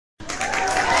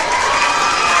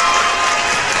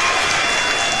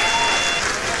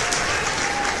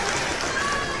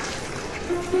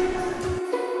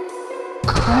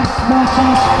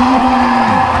so speedy.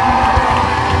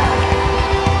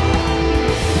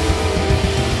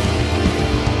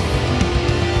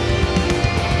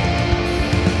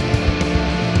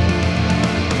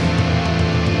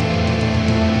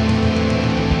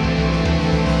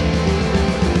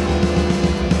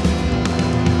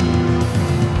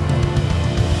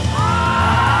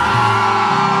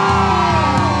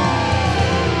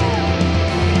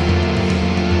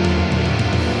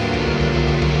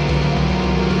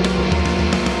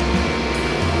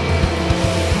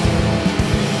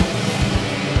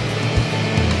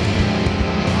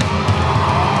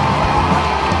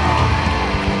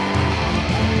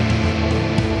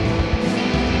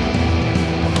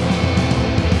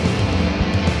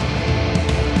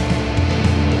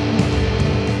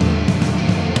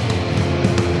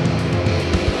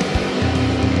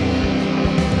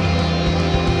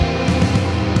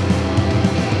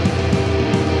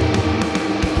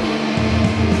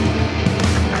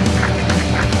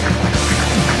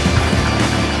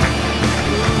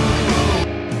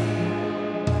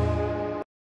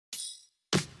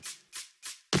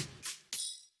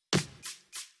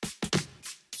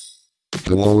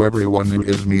 Hello everyone, it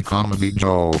is me Comedy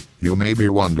Joe. You may be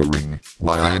wondering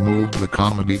why I moved the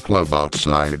comedy club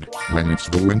outside when it's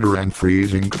the winter and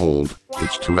freezing cold.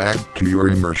 It's to add to your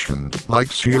immersion.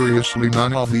 Like seriously,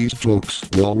 none of these jokes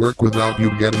will work without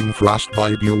you getting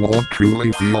frostbite. You won't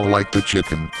truly feel like the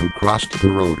chicken who crossed the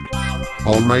road.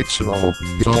 Alright, so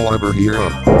y'all ever hear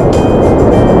of Smash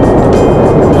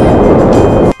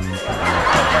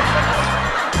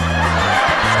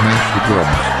the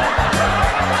Drums?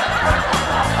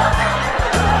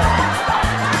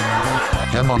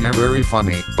 They're very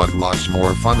funny, but lots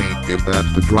more funny if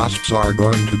that the Drosps are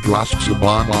going to Drosps a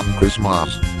bomb on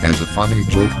Chris-Mas as a funny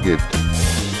joke gift.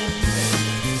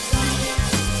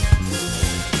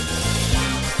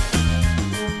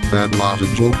 That was a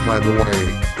joke, by the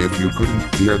way, if you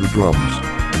couldn't hear the drums.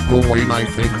 Oh wait, I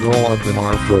think all of them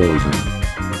are frozen.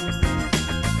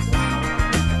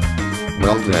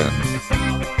 Well then,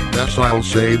 guess I'll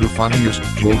say the funniest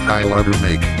joke I'll ever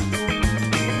make.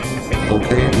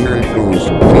 Okay, here it goes.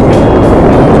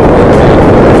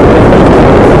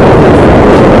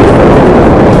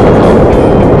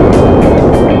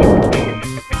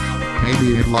 Maybe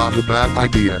it was a bad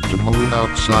idea to move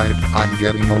outside. I'm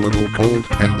getting a little cold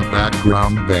and the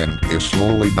background band is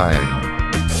slowly dying.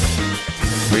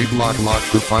 Wait, lock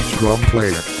the fun drum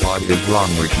player. What is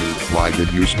wrong with you? Why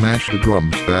did you smash the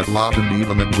drums? That wasn't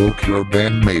even a joke. Your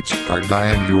bandmates are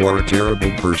dying. You are a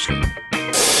terrible person.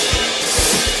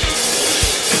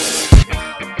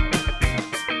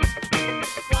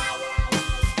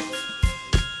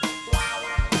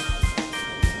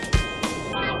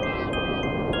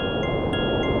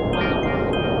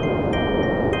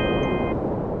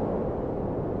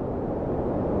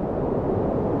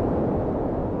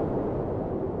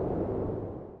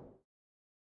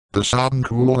 The song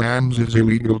Hool Clams is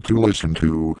illegal to listen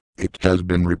to. It has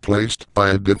been replaced by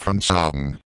a different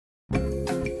song.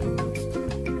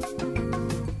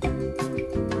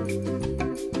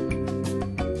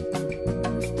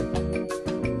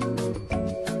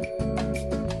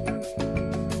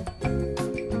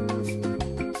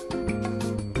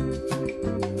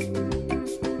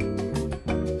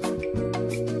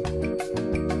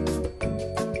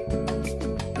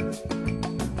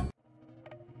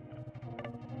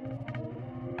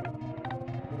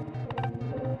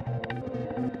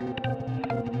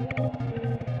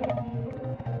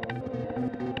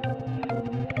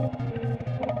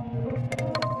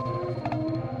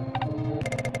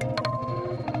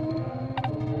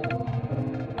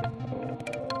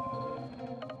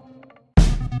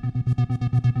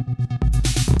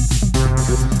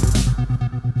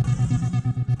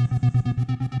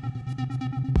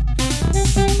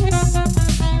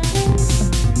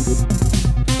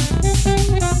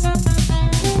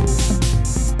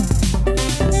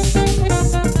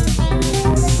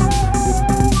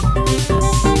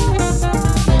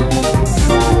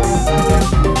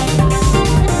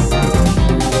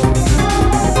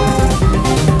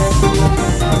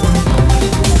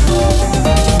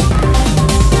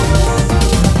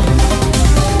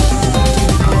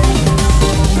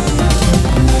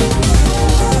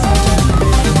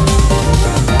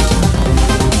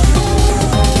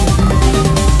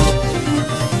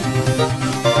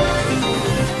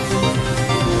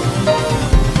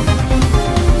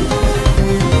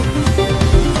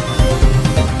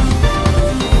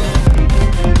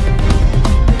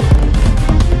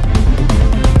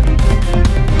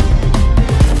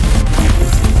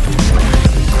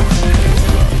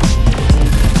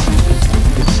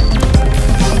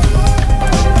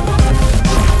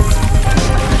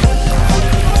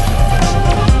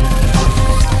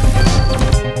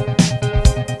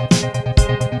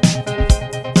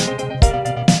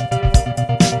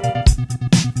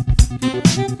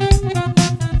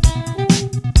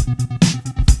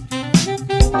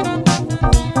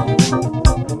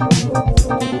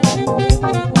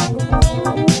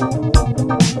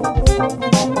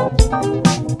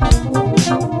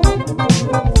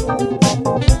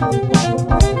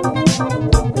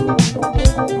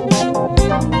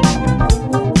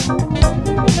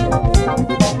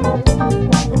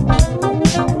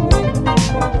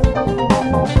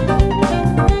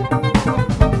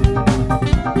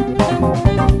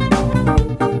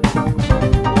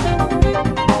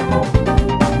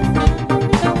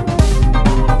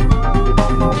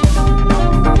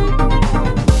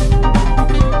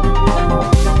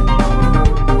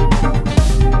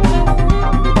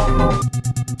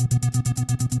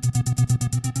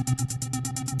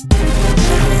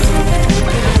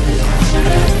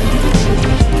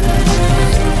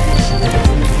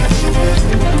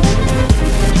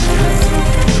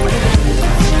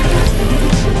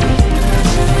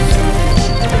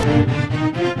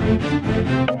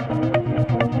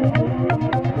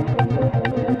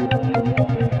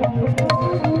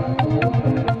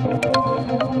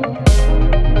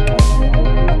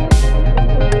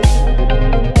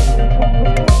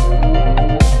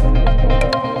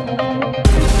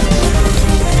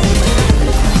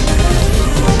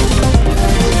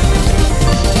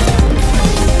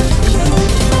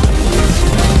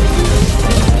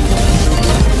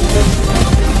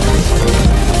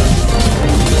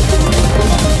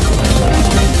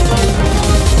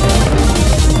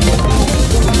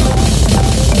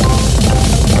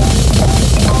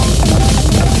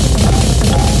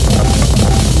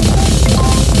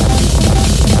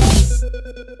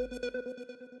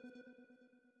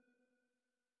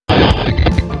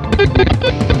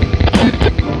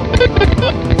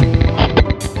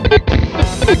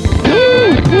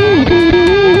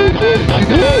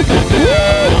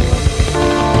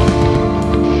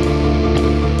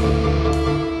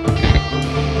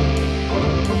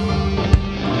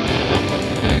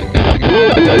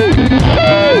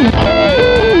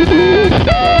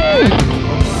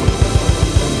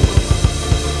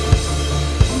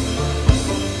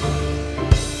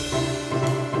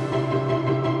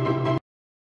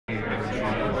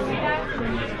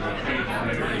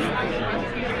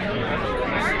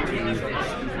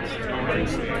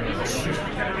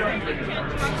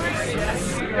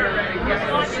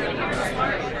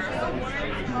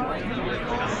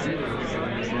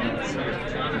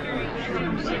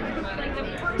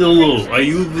 Hello, are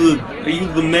you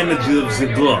the manager of the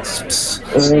Drosps?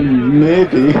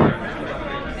 Maybe.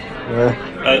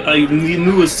 I'm the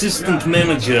new assistant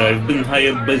manager. I've been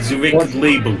hired by the record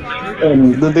label.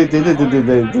 They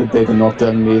did not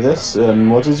tell me this.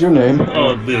 What is your name?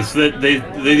 Oh, they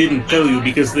didn't tell you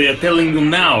because they are telling you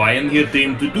now. I am here to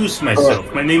introduce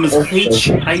myself. My name is H.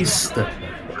 Eister.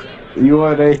 You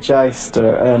are H.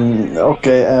 Eister.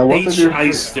 Okay. What H. are your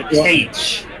Eister.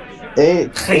 H.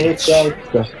 H. Eister.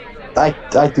 I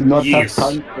do not have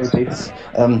time for this.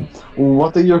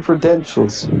 What are your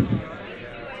credentials?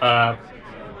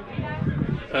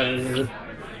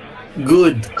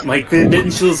 Good. My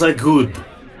credentials are good.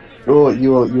 Oh,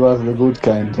 you are the good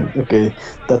kind. Okay,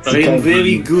 that's. I am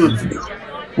very good.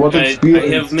 What experience? I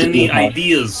have many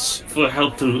ideas for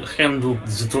how to handle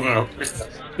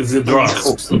the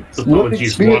Drosps.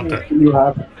 Apologies, water.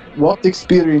 What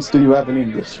experience do you have in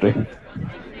industry?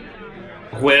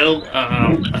 Well,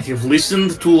 I have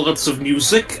listened to lots of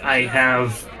music. I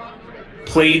have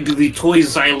played the toy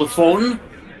xylophone.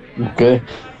 Okay.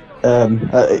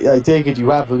 I take it you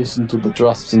have listened to the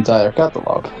Drosps' entire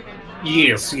catalog.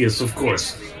 Yes, of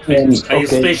course. I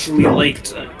especially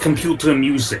liked computer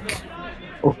music.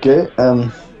 Okay.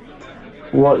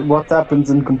 What happens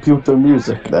in computer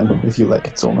music then, if you like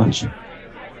it so much?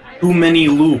 Too many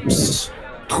loops.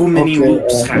 Too many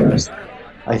loops happen.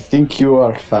 I think you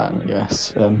are a fan,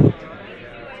 yes.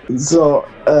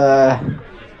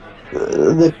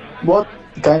 What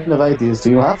kind of ideas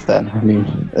do you have then? I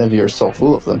mean, you're so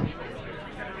full of them.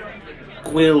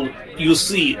 Well, you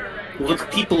see,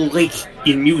 what people like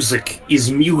in music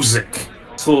is music.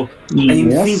 So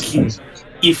I'm thinking,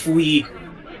 if we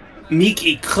make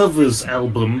a covers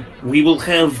album, we will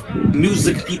have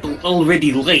music people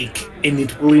already like, and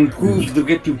it will improve the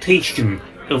reputation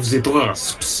of the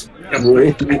Drosps. Are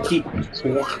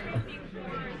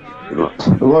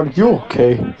you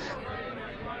okay?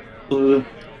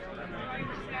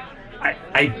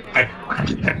 I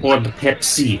poured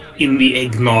Pepsi in the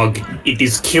eggnog. It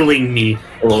is killing me.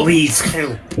 Please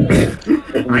help.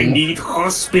 I need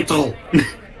hospital.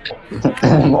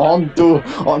 onto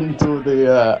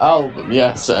the album,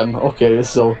 yes. Okay,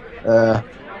 so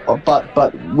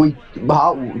but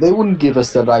they wouldn't give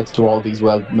us the rights to all these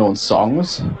well-known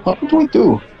songs. What would we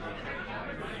do?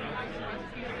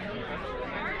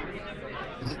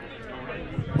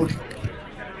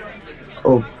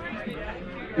 Oh.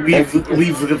 Leave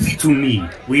it to me.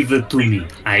 Leave it to me.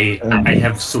 I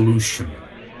have solution.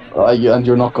 And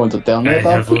you're not going to tell me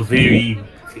about it?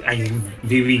 I have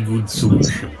very good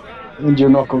solution. And you're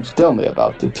not going to tell me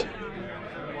about it?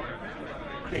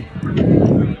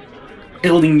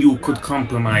 Telling you could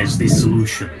compromise the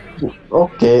solution.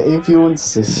 Okay, if you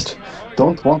insist.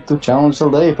 Don't want to challenge the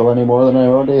label any more than I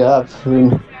already have.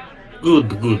 Good.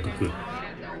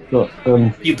 So,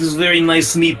 it is very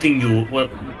nice meeting you.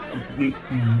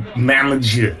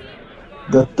 Manager.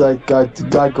 That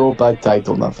I go by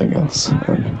title, nothing else.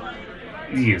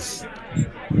 Yes.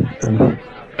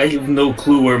 I have no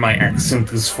clue where my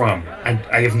accent is from.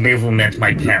 I have never met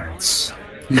my parents.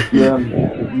 Yeah,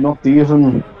 not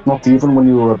even when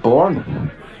you were born.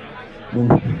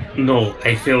 No,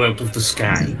 I fell out of the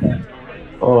sky.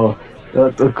 Oh,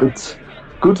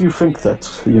 good you think that,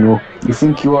 you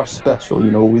think you are special,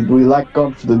 we lack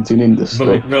confidence in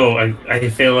industry. But no, I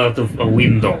fell out of a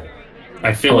window.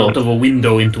 I fell out of a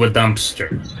window into a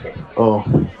dumpster. Oh,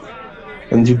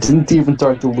 and you didn't even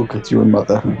try to look at your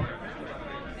mother.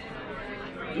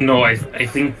 No, I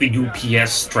think the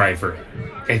UPS driver.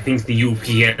 I think the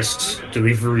UPS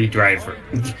delivery driver.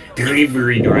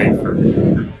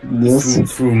 Yes.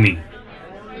 Through me.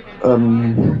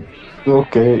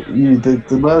 Okay,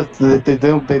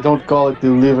 they don't call it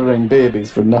delivering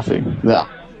babies for nothing. Yeah.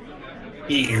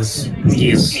 Yes.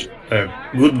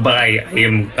 Goodbye.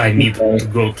 I need to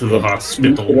go to the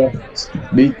hospital.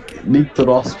 Meet the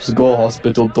Drosps, go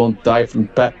hospital, don't die from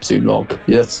Pepsi log.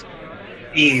 Yes.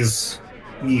 Yes.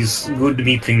 Good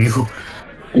meeting you.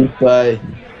 Goodbye.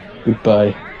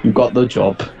 You got the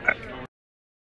job.